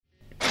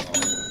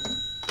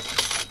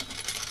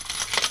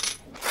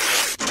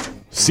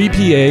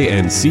CPA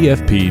and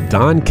CFP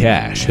Don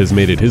Cash has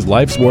made it his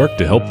life's work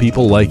to help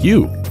people like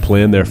you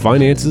plan their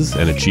finances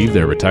and achieve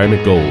their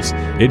retirement goals.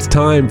 It's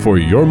time for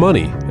your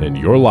money and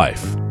your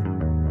life.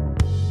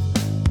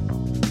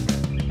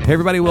 Hey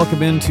everybody,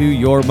 welcome into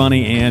Your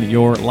Money and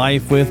Your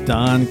Life with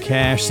Don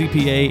Cash,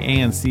 CPA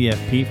and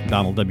CFP from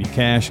Donald W.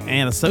 Cash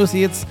and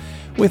Associates.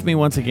 With me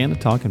once again to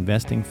talk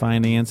investing,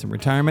 finance, and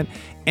retirement.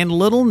 And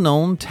little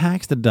known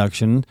tax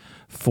deduction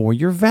for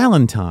your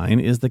Valentine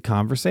is the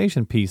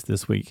conversation piece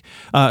this week.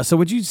 So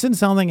would you send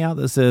something out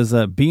that says,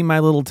 be my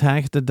little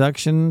tax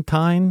deduction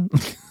time?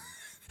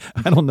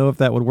 I don't know if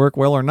that would work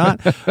well or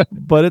not,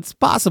 but it's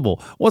possible.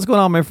 What's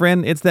going on, my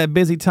friend? It's that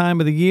busy time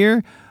of the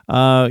year.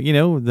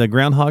 The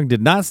groundhog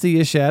did not see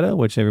a shadow,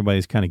 which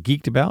everybody's kind of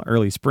geeked about.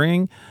 Early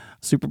spring.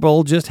 Super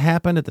Bowl just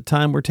happened at the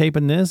time we're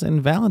taping this,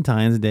 and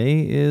Valentine's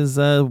Day is,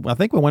 I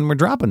think, when we're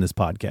dropping this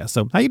podcast.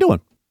 So how you doing?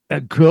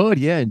 Good.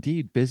 Yeah,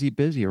 indeed. Busy,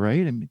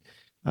 right? I mean,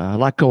 a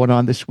lot going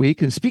on this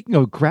week. And speaking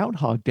of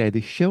Groundhog Day, the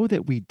show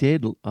that we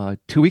did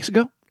 2 weeks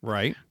ago,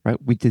 Right.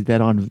 We did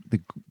that on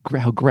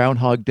how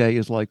Groundhog Day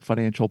is like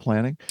financial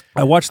planning.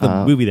 I watched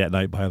the movie that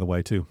night, by the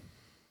way, too.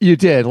 You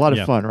did. A lot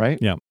of fun, right?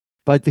 Yeah.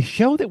 But the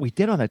show that we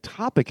did on the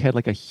topic had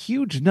like a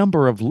huge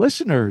number of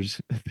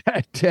listeners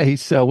that day.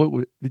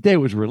 So the day it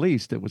was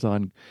released, it was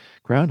on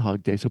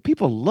Groundhog Day. So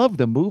people loved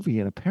the movie,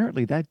 and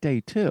apparently that day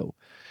too.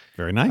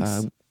 Very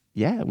nice.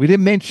 Yeah, we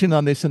didn't mention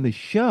on this in the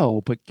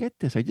show, but get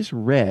this. I just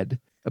read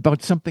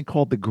about something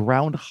called the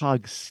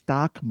Groundhog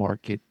Stock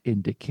Market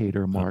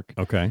Indicator, Mark.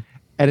 Okay.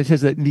 And it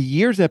says that in the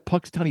years that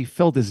Puxtony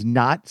Phil does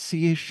not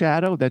see a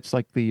shadow, that's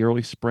like the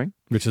early spring.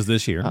 Which is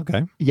this year.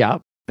 Okay. Yeah.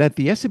 That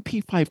the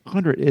S&P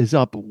 500 is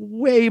up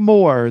way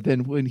more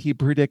than when he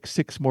predicts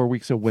 6 more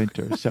weeks of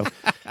winter. So,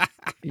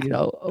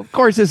 of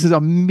course, this is a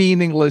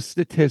meaningless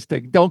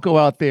statistic. Don't go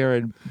out there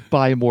and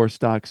buy more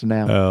stocks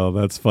now. Oh,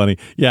 that's funny.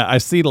 Yeah,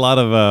 I've seen a lot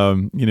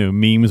of,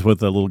 memes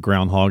with a little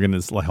groundhog, and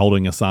it's like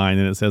holding a sign,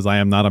 and it says, I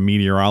am not a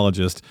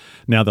meteorologist.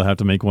 Now they'll have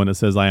to make one that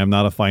says, I am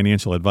not a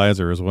financial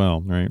advisor as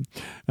well, right?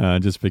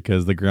 Just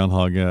because the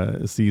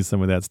groundhog sees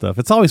some of that stuff.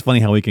 It's always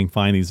funny how we can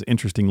find these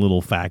interesting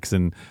little facts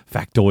and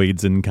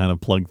factoids and kind of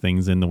plug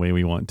things in the way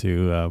we want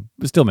to.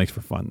 It still makes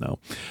for fun, though.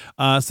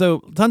 So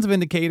tons of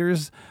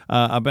indicators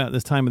about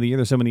this time of the year.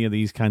 There's so many of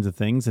these kinds of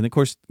things. And, of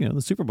course,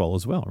 the Super Bowl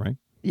as well, right?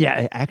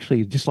 Yeah,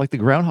 actually, just like the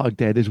Groundhog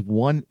Day, there's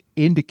one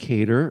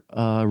indicator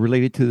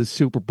related to the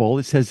Super Bowl.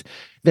 It says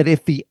that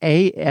if the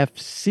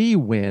AFC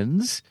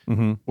wins,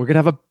 we're going to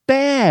have a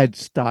bad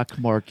stock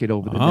market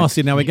over the next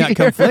see, now we got year.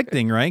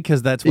 Conflicting, right?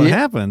 Because that's what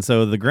happened.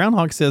 So the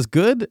Groundhog says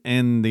good,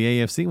 and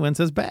the AFC win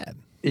says bad.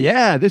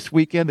 Yeah, this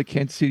weekend, the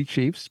Kansas City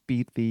Chiefs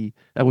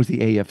that was the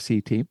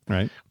AFC team.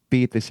 Right.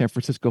 Beat the San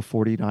Francisco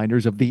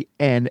 49ers of the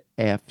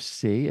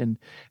NFC. And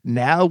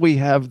now we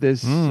have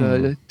this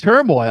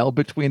turmoil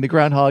between the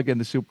Groundhog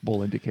and the Super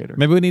Bowl indicator.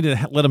 Maybe we need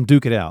to let them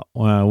duke it out.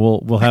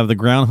 We'll have the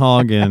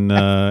Groundhog and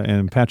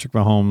Patrick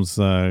Mahomes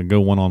go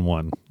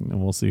one-on-one,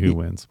 and we'll see who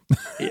wins.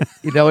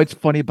 It's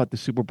funny about the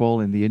Super Bowl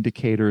and the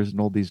indicators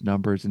and all these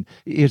numbers. And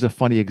here's a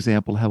funny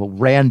example of how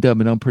random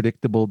and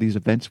unpredictable these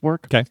events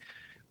work. Okay.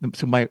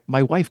 So my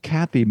wife,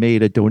 Kathy,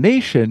 made a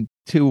donation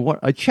to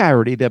a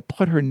charity that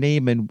put her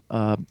name in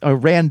a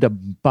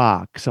random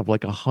box of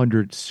like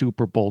 100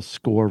 Super Bowl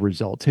score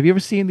results. Have you ever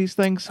seen these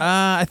things?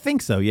 I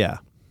think so, yeah.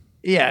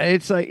 Yeah,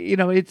 it's like,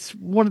 it's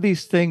one of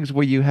these things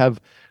where you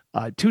have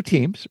 2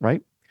 teams,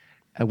 right?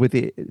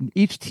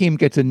 Each team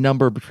gets a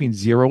number between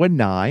 0 and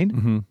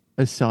 9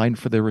 assigned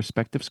for their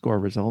respective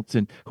score results,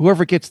 and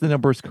whoever gets the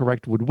numbers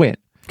correct would win.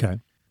 Okay.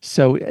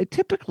 So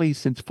typically,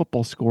 since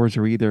football scores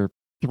are either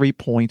 3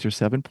 points or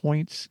 7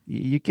 points,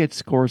 you get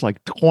scores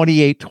like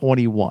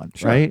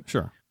 28-21, right?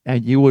 Sure.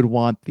 And you would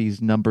want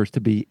these numbers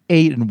to be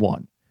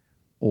 8-1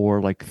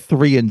 or like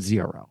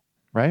 3-0,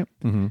 right?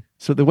 Mm-hmm.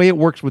 So the way it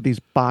works with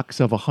these box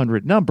of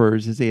 100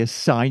 numbers is they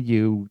assign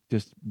you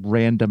just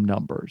random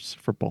numbers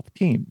for both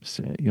teams,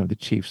 the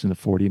Chiefs and the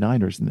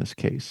 49ers in this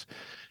case.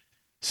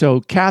 So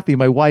Kathy,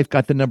 my wife,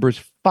 got the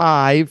numbers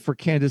 5 for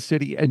Kansas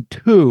City and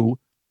 2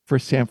 for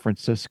San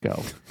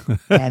Francisco.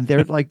 And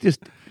they're like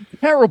just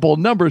terrible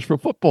numbers for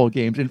football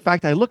games. In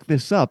fact, I looked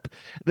this up.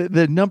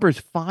 The numbers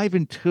 5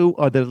 and 2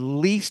 are the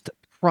least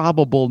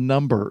probable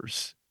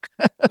numbers.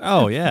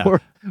 Oh, yeah.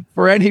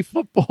 For any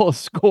football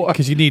score.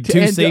 Because you need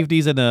two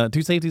safeties and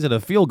a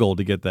field goal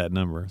to get that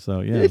number. So,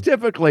 yeah.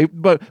 Typically.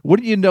 But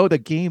wouldn't you know, the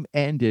game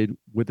ended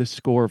with a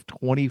score of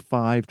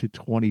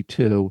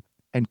 25-22,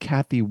 and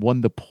Kathy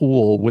won the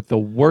pool with the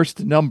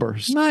worst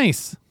numbers.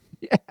 Nice.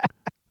 Yeah.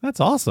 That's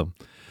awesome.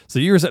 So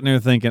you were sitting there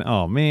thinking,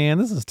 oh, man,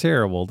 this is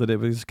terrible. That it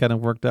just kind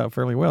of worked out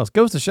fairly well. It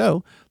goes to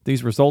show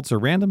these results are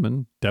random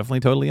and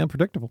definitely totally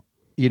unpredictable.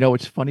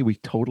 It's funny. We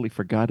totally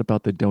forgot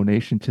about the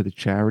donation to the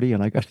charity.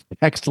 And I got a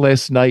text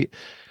last night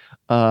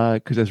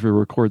because as we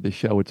record the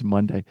show, it's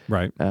Monday,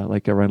 Right.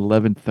 like around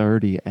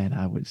 11:30, and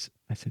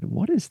I said,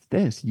 "What is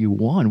this? You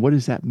won? What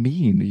does that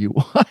mean? You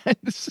won?"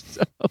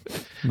 So,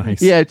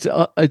 Nice. yeah,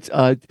 it's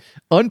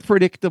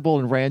unpredictable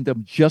and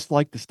random, just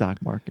like the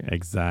stock market.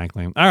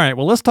 Exactly. All right.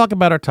 Well, let's talk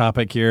about our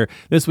topic here.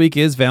 This week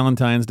is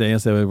Valentine's Day,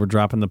 so we're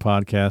dropping the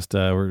podcast.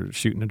 We're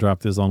shooting to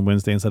drop this on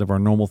Wednesday instead of our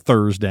normal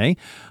Thursday.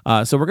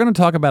 So we're going to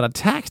talk about a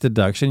tax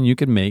deduction you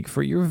can make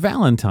for your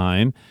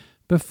Valentine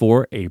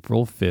before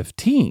April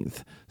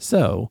 15th.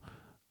 So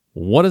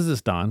what is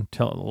this, Don?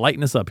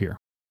 Lighten us up here.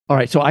 All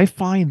right, so I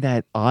find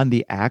that on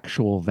the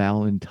actual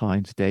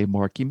Valentine's Day,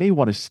 Mark, you may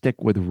want to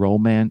stick with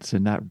romance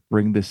and not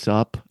bring this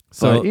up.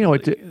 So,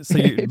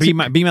 But, be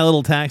my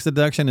little tax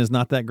deduction is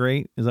not that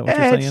great? Is that what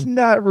you're saying? It's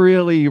not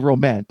really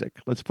romantic.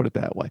 Let's put it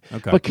that way.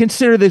 Okay. But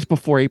consider this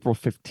before April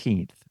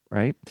 15th,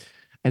 right?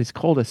 And it's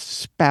called a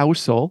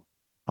spousal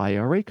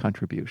IRA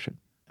contribution.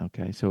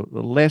 Okay. So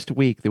last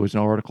week, there was an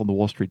article in the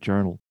Wall Street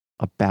Journal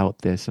about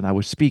this. And I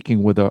was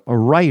speaking with a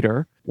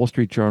writer, Wall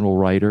Street Journal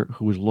writer,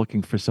 who was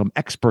looking for some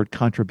expert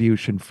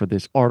contribution for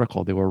this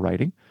article they were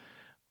writing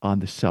on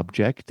the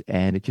subject.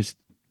 And it just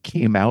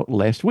came out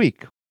last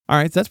week. All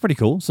right, so that's pretty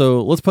cool.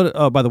 So let's put it,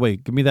 oh, by the way,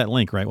 give me that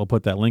link, right? We'll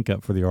put that link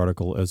up for the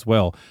article as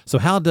well. So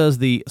how does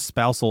the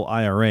spousal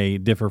IRA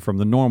differ from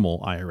the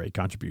normal IRA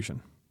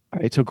contribution?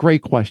 All right, so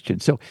great question.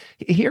 So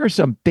here are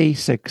some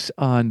basics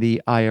on the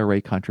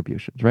IRA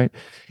contributions, right?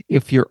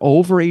 If you're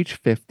over age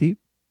 50,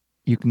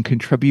 you can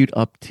contribute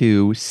up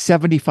to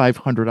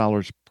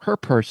 $7,500 per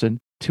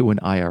person to an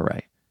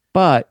IRA,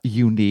 but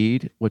you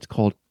need what's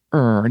called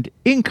earned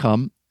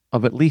income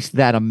of at least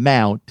that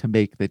amount to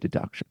make the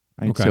deduction,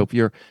 right? Okay. So if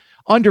you're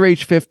under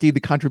age 50,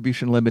 the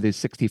contribution limit is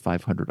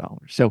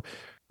 $6,500. So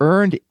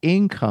earned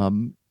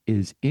income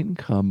is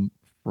income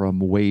from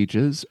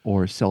wages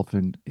or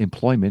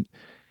self-employment.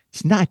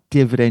 It's not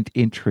dividend,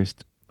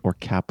 interest, or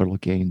capital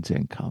gains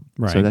income.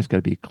 Right. So that's got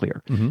to be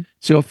clear. Mm-hmm.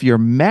 So if you're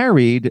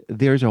married,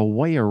 there's a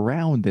way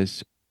around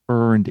this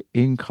earned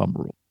income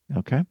rule.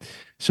 Okay.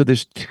 So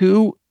there's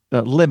two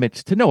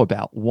limits to know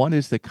about. One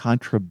is the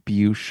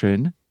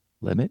contribution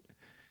limit,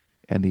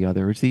 and the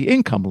other is the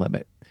income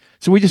limit.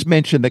 So we just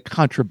mentioned the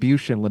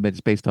contribution limit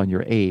is based on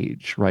your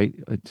age, right?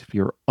 If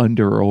you're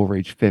under or over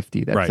age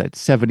 50, that's Right. that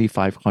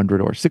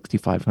 $7,500 or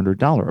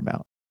 $6,500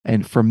 amount.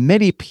 And for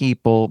many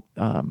people,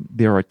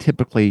 there are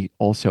typically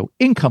also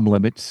income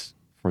limits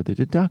for the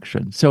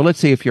deduction. So let's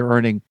say if you're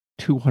earning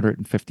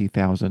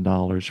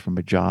 $250,000 from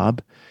a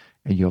job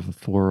and you have a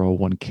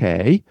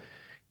 401k,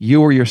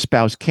 you or your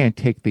spouse can't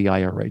take the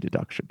IRA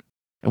deduction.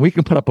 And we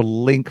can put up a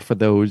link for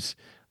those.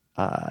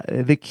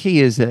 The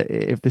key is that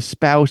if the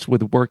spouse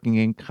with working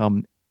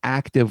income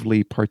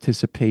actively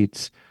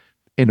participates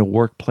in a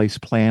workplace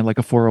plan like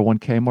a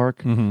 401k,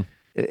 Mark, Mm-hmm.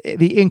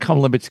 the income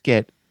limits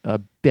get a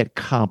bit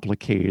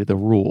complicated, the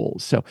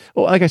rules. So,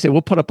 like I said,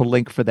 we'll put up a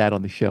link for that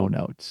on the show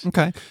notes.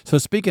 Okay. So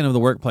speaking of the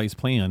workplace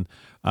plan,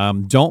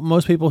 don't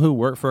most people who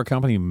work for a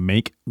company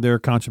make their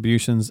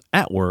contributions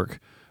at work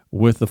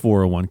with the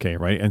 401k,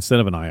 right? Instead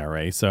of an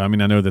IRA. So, I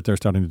mean, I know that they're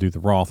starting to do the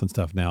Roth and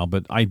stuff now,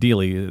 but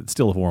ideally it's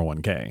still a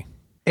 401k.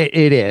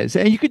 It is.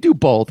 And you could do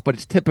both, but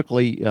it's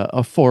typically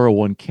a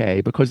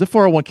 401k because the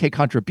 401k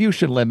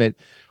contribution limit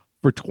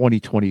for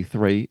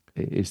 2023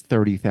 is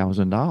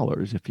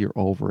 $30,000 if you're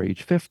over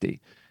age 50.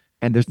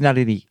 And there's not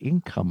any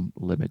income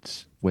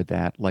limits with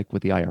that, like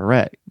with the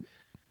IRA.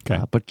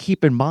 Okay. But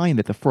keep in mind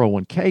that the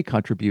 401k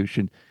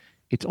contribution,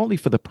 it's only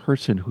for the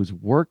person who's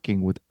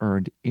working with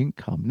earned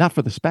income, not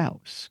for the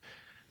spouse.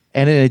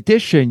 And in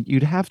addition,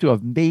 you'd have to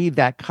have made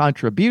that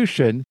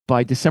contribution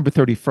by December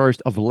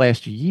 31st of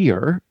last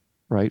year,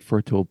 right, for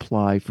it to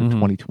apply for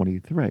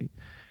 2023.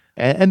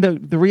 And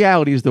the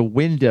reality is the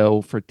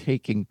window for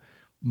taking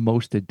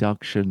most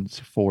deductions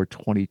for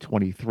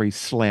 2023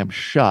 slams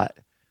shut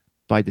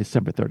by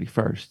December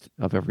 31st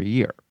of every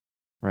year,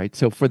 right?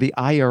 So for the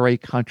IRA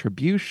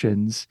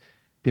contributions,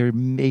 there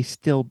may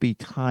still be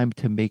time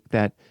to make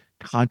that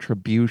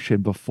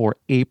contribution before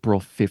April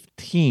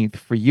 15th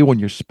for you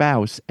and your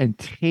spouse and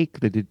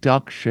take the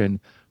deduction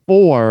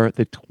for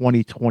the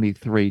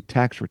 2023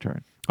 tax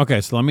return.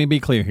 Okay, so let me be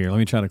clear here. Let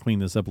me try to clean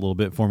this up a little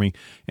bit for me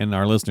and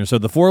our listeners. So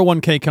the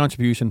 401k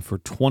contribution for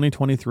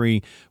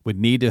 2023 would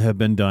need to have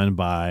been done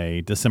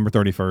by December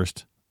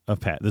 31st of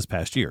this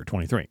past year,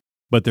 23.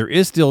 But there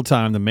is still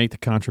time to make the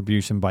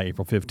contribution by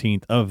April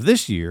 15th of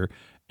this year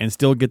and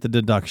still get the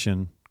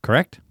deduction,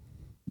 correct?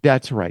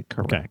 That's right.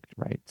 Correct. Okay.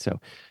 Right. So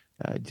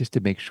just to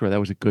make sure, that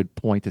was a good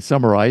point to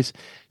summarize.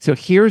 So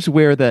here's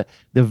where the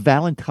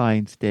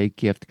Valentine's Day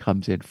gift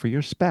comes in for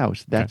your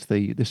spouse. That's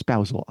the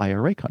spousal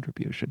IRA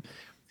contribution.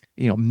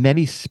 You know,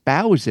 many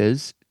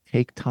spouses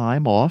take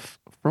time off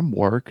from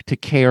work to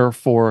care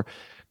for,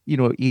 you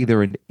know,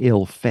 either an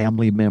ill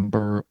family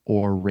member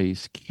or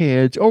raise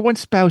kids, or one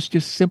spouse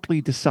just simply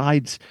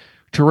decides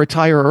to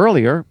retire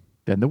earlier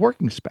than the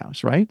working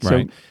spouse, right?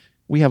 Right. So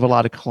we have a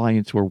lot of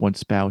clients where one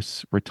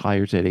spouse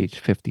retires at age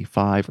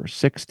 55 or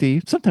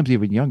 60, sometimes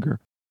even younger,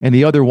 and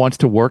the other wants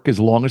to work as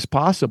long as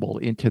possible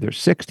into their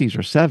 60s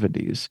or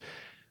 70s.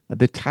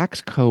 The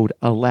tax code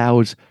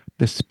allows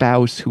the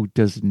spouse who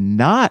does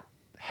not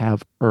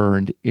have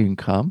earned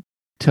income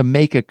to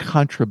make a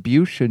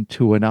contribution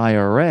to an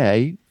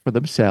IRA for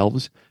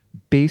themselves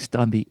based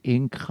on the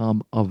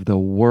income of the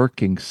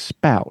working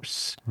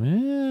spouse.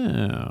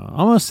 Yeah,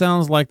 almost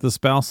sounds like the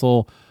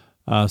spousal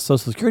Social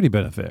Security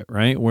benefit,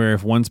 right? Where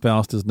if one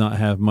spouse does not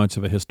have much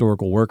of a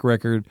historical work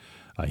record,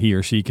 he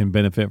or she can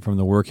benefit from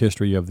the work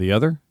history of the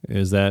other.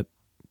 Is that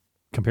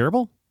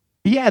comparable?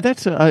 Yeah,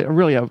 that's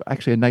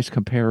actually a nice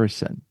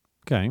comparison.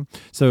 Okay.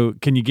 So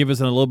can you give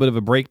us a little bit of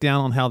a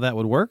breakdown on how that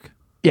would work?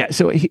 Yeah,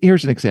 so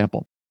here's an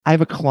example. I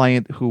have a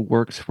client who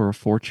works for a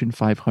Fortune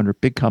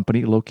 500 big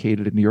company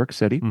located in New York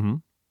City. Mm-hmm.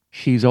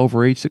 She's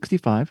over age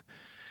 65.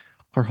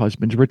 Her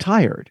husband's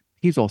retired.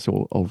 He's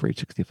also over age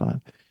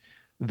 65.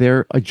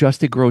 Their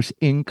adjusted gross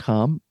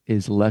income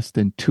is less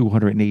than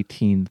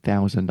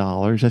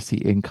 $218,000. That's the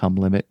income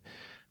limit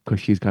because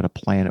she's got a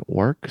plan at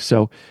work.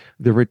 So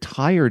the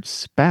retired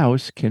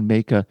spouse can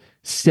make a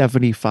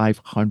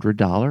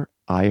 $7,500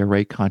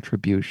 IRA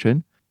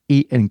contribution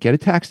and get a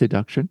tax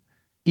deduction,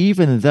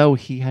 even though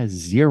he has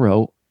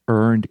zero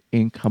earned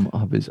income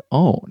of his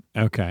own.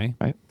 Okay.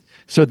 Right.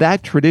 So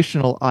that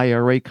traditional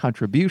IRA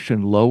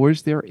contribution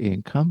lowers their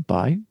income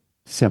by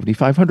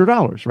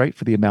 $7,500, right,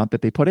 for the amount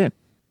that they put in.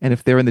 And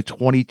if they're in the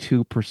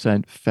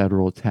 22%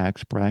 federal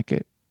tax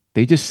bracket,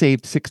 they just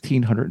saved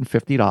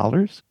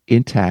 $1,650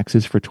 in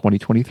taxes for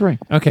 2023.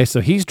 Okay, so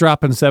he's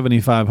dropping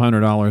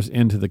 $7,500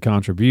 into the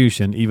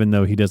contribution, even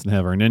though he doesn't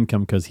have earned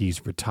income because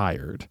he's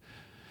retired.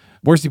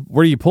 Where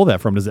do you pull that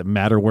from? Does it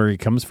matter where he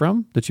comes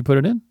from that you put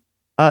it in?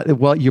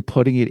 Well, you're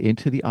putting it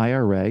into the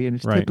IRA, and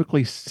it's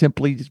typically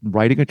simply just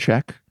writing a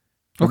check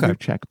from your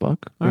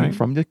checkbook,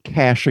 from the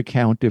cash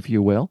account, if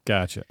you will.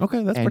 Gotcha.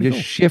 Okay, that's and pretty cool.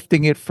 And just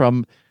shifting it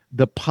from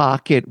the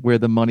pocket where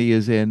the money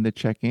is in the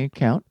checking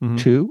account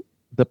to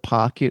the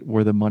pocket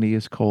where the money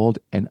is called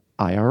an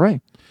IRA.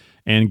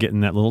 And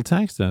getting that little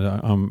tax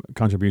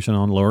contribution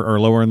on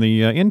lowering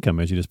the income,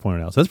 as you just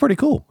pointed out. So that's pretty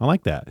cool. I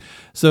like that.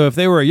 So if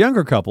they were a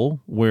younger couple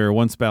where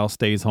one spouse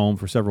stays home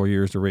for several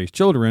years to raise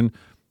children,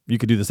 you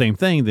could do the same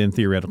thing then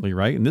theoretically,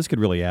 right? And this could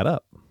really add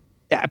up.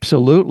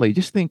 Absolutely.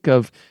 Just think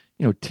of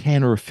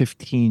 10 or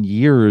 15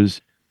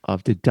 years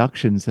of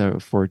deductions that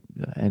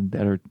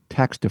are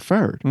tax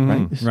deferred,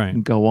 right? This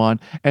can go on.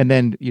 And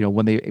then,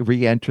 when they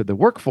re-enter the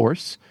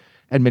workforce,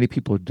 and many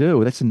people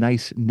do, that's a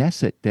nice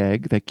nest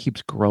egg that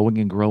keeps growing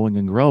and growing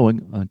and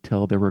growing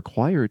until they're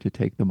required to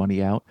take the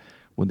money out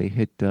when they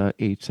hit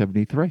age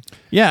 73.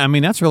 Yeah, I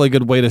mean, that's a really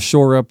good way to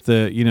shore up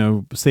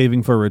the,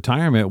 saving for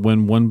retirement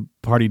when one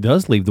party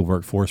does leave the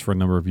workforce for a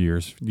number of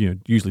years,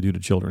 usually due to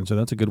children. So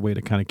that's a good way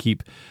to kind of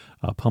keep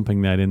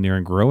pumping that in there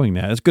and growing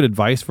that. It's good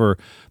advice for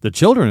the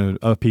children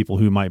of people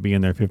who might be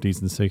in their 50s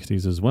and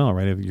 60s as well,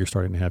 right? If you're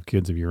starting to have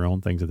kids of your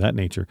own, things of that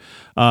nature.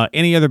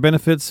 Any other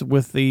benefits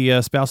with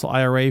the spousal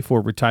IRA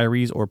for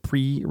retirees or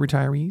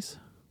pre-retirees?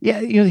 Yeah,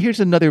 here's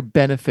another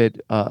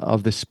benefit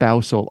of the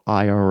spousal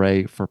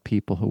IRA for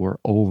people who are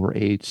over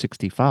age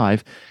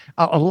 65.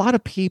 A lot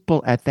of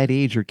people at that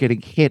age are getting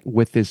hit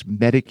with this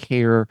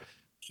Medicare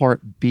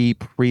Part B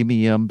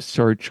premium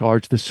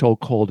surcharge, the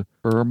so-called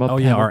IRMA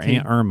penalty. Our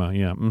Aunt Irma,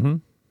 yeah. Mm-hmm.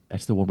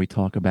 That's the one we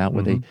talk about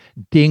where they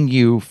ding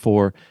you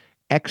for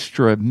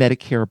extra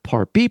Medicare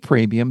Part B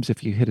premiums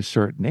if you hit a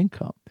certain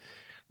income,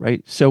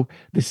 right? So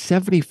the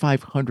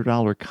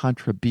 $7,500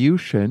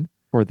 contribution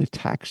for the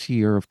tax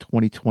year of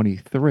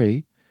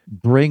 2023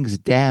 brings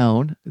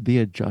down the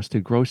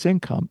adjusted gross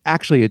income.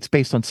 Actually, it's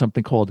based on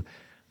something called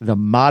the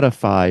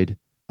modified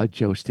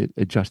adjusted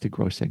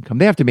gross income.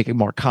 They have to make it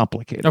more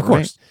complicated. Of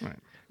course.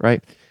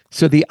 Right.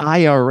 So the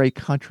IRA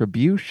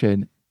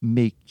contribution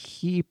may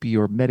keep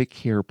your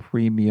Medicare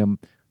premium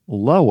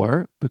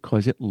lower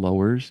because it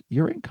lowers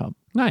your income.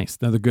 Nice.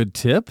 Another good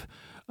tip.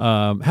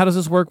 How does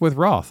this work with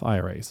Roth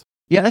IRAs?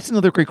 Yeah, that's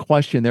another great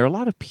question. There are a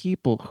lot of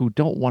people who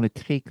don't want to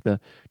take the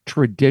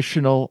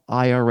traditional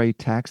IRA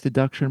tax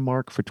deduction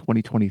mark for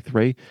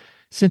 2023,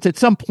 since at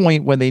some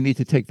point when they need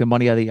to take the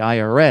money out of the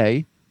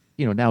IRA,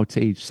 now it's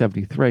age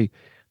 73,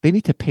 they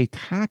need to pay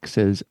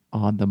taxes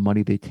on the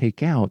money they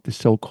take out, the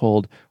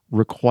so-called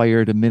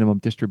required minimum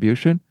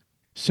distribution.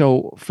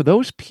 So for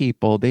those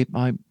people, they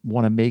might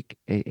want to make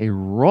a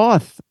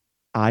Roth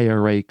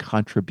IRA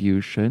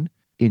contribution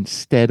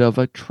instead of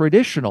a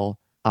traditional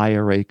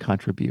IRA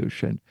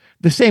contribution.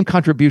 The same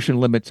contribution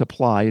limits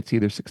apply. It's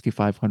either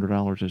 $6,500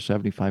 or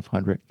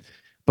 $7,500.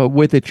 But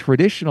with a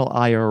traditional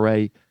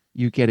IRA,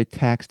 you get a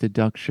tax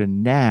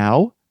deduction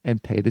now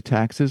and pay the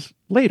taxes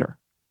later,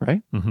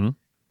 right? Mm-hmm.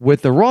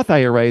 With the Roth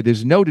IRA,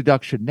 there's no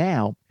deduction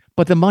now,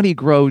 but the money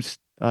grows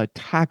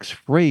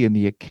tax-free in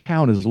the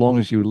account as long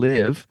as you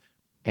live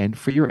and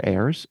for your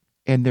heirs,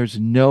 and there's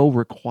no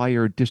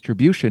required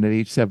distribution at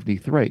age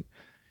 73.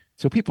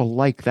 So people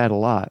like that a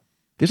lot.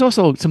 There's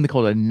also something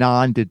called a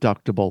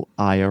non-deductible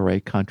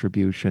IRA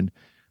contribution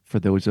for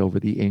those over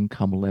the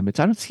income limits.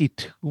 I don't see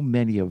too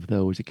many of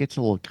those. It gets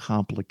a little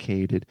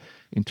complicated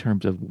in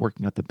terms of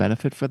working out the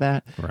benefit for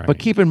that. Right. But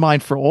keep in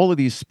mind, for all of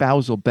these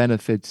spousal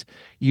benefits,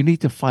 you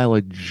need to file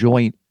a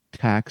joint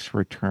tax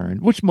return,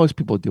 which most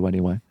people do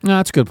anyway. No,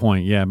 that's a good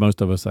point. Yeah,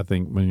 most of us, I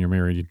think, when you're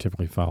married, you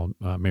typically file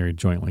married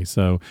jointly.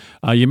 So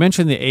you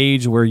mentioned the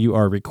age where you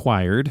are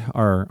required,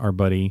 our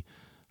buddy,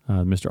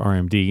 Mr.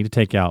 RMD, to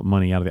take out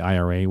money out of the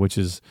IRA, which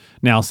is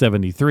now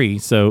 73.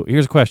 So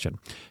here's a question.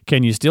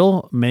 Can you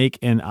still make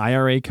an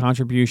IRA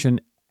contribution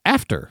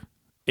after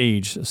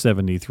age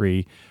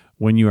 73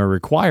 when you are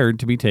required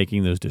to be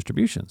taking those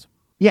distributions?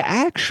 Yeah,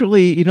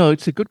 actually,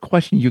 it's a good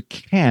question. You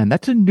can.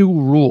 That's a new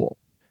rule.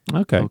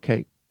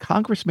 Okay.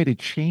 Congress made a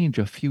change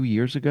a few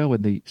years ago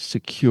in the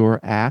Secure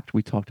Act.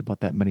 We talked about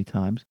that many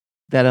times.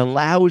 That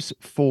allows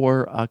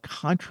for a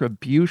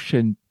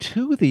contribution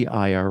to the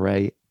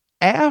IRA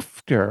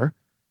after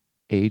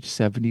age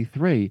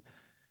 73.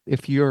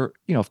 If you're,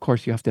 of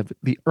course, you have to have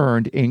the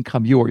earned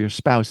income. You or your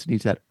spouse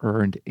needs that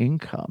earned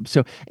income.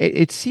 So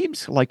it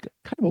seems like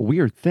kind of a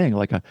weird thing,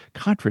 like a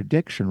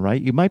contradiction,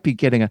 right? You might be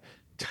getting a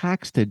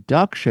tax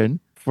deduction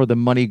for the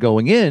money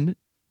going in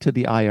to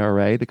the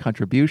IRA, the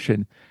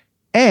contribution,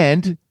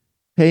 and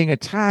paying a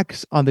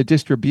tax on the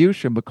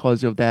distribution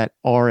because of that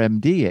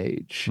RMD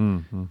age.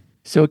 Mm-hmm.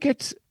 So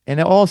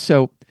and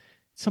also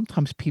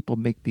sometimes people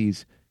make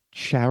these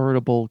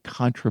charitable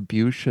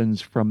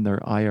contributions from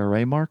their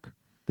IRA, Mark,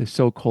 the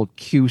so-called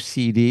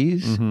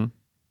QCDs. Mm-hmm.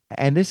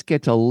 And this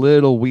gets a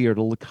little weird,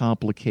 a little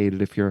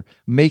complicated if you're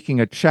making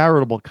a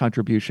charitable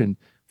contribution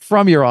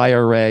from your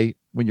IRA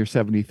when you're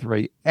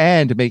 73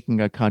 and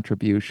making a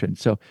contribution.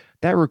 So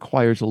that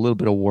requires a little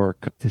bit of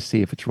work to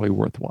see if it's really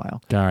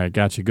worthwhile. All right,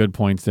 gotcha. Good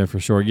points there for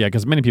sure. Yeah,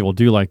 because many people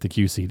do like the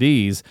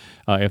QCDs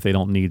if they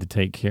don't need to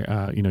take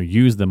care,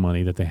 use the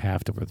money that they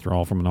have to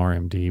withdraw from an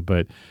RMD.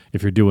 But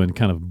if you're doing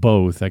kind of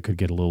both, that could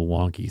get a little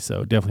wonky.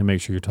 So definitely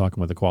make sure you're talking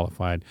with a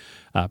qualified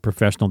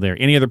professional there.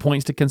 Any other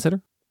points to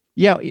consider?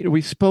 Yeah, we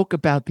spoke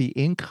about the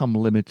income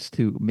limits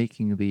to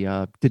making the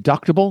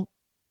deductible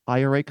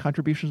IRA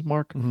contributions,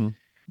 Mark. Mm-hmm.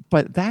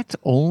 But that's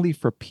only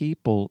for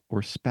people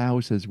or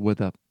spouses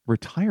with a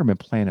retirement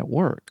plan at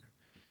work.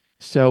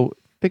 So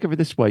think of it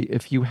this way.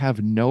 If you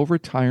have no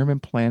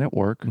retirement plan at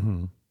work,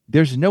 mm-hmm.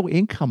 there's no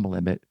income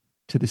limit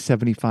to the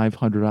 $7,500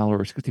 or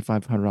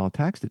 $6,500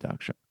 tax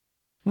deduction.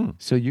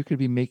 So you could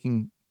be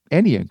making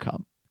any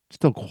income,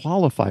 still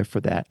qualify for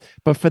that.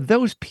 But for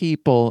those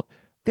people,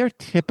 they're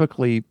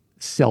typically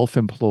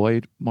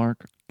self-employed,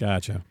 Mark.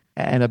 Gotcha.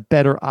 And a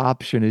better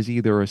option is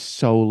either a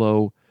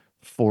solo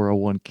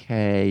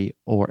 401k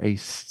or a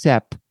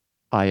SEP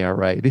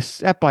IRA. This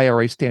SEP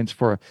IRA stands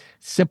for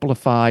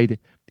Simplified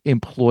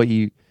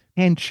Employee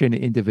Pension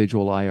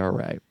Individual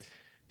IRA.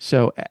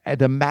 So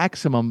the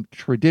maximum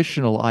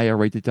traditional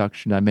IRA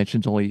deduction I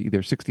mentioned is only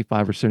either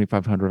 $6,500 or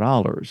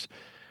 $7,500.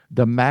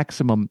 The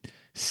maximum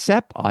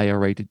SEP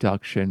IRA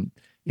deduction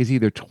is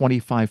either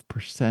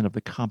 25% of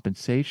the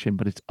compensation,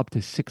 but it's up to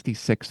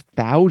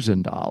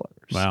 $66,000.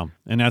 Wow.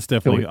 And that's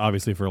definitely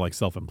obviously for like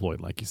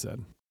self-employed, like you said.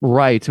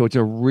 Right. So it's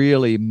a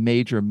really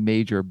major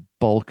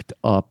bulked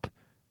up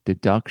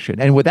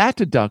deduction. And with that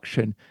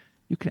deduction,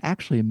 you can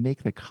actually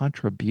make the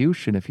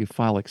contribution if you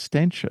file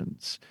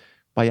extensions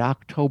by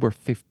October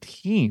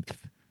 15th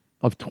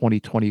of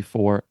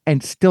 2024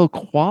 and still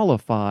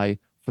qualify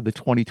for the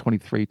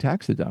 2023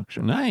 tax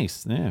deduction.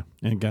 Nice. Yeah.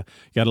 And got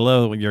to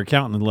love your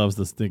accountant loves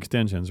the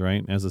extensions,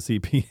 right? As a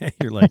CPA,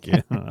 you're like,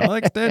 yeah, I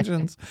like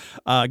extensions.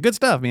 Good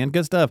stuff, man.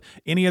 Good stuff.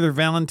 Any other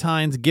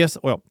Valentine's gifts?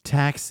 Well,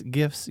 tax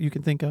gifts you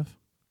can think of?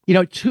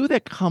 Two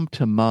that come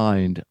to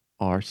mind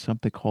are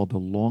something called the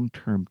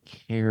long-term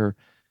care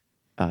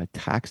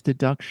tax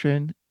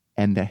deduction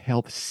and the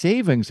health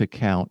savings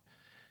account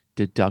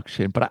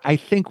deduction. But I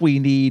think we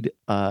need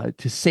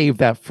to save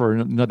that for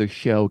another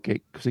show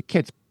because it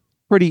gets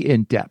pretty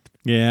in-depth.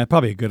 Yeah,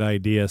 probably a good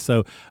idea.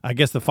 So I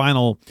guess the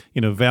final,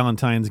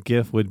 Valentine's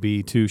gift would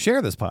be to share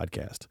this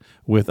podcast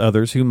with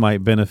others who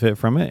might benefit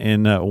from it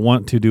and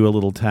want to do a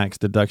little tax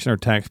deduction or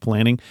tax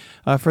planning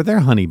for their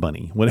honey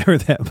bunny, whatever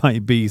that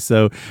might be.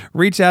 So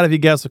reach out if you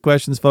got some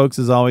questions, folks.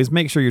 As always,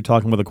 make sure you're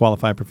talking with a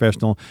qualified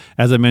professional.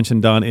 As I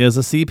mentioned, Don is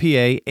a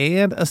CPA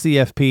and a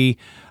CFP,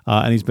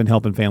 and he's been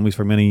helping families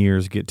for many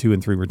years get to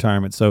and through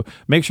retirement. So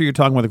make sure you're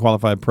talking with a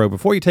qualified pro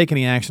before you take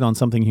any action on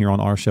something here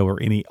on our show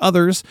or any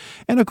others.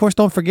 And of course,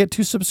 don't forget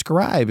to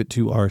subscribe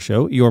to our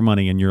show, Your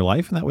Money in Your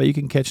Life, and that way you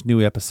can catch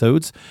new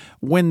episodes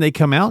when they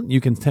come out.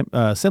 You can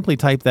simply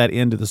type that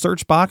into the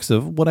search box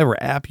of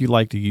whatever app you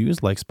like to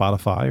use, like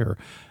Spotify or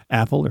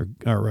Apple or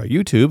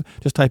YouTube.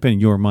 Just type in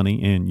Your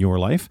Money in Your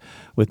Life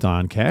with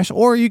Don Cash,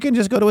 or you can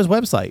just go to his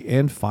website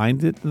and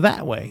find it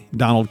that way,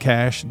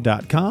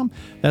 donaldcash.com.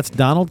 That's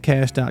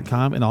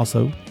donaldcash.com, and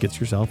also gets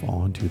yourself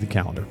onto the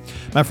calendar.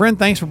 My friend,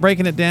 thanks for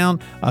breaking it down.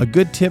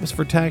 Good tips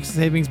for tax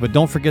savings, but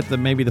don't forget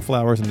maybe the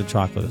flowers and the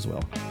chocolate as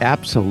well.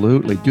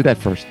 Absolutely. Do that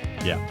first.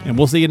 Yeah. And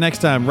we'll see you next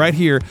time right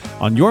here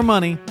on Your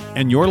Money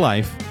and Your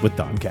Life with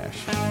Don Cash.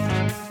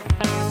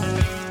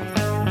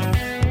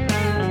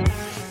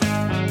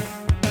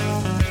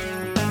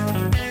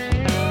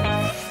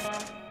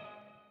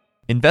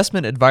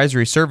 Investment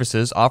advisory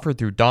services offered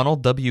through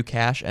Donald W.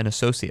 Cash &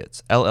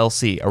 Associates,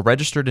 LLC, a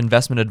registered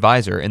investment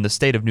advisor in the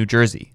state of New Jersey.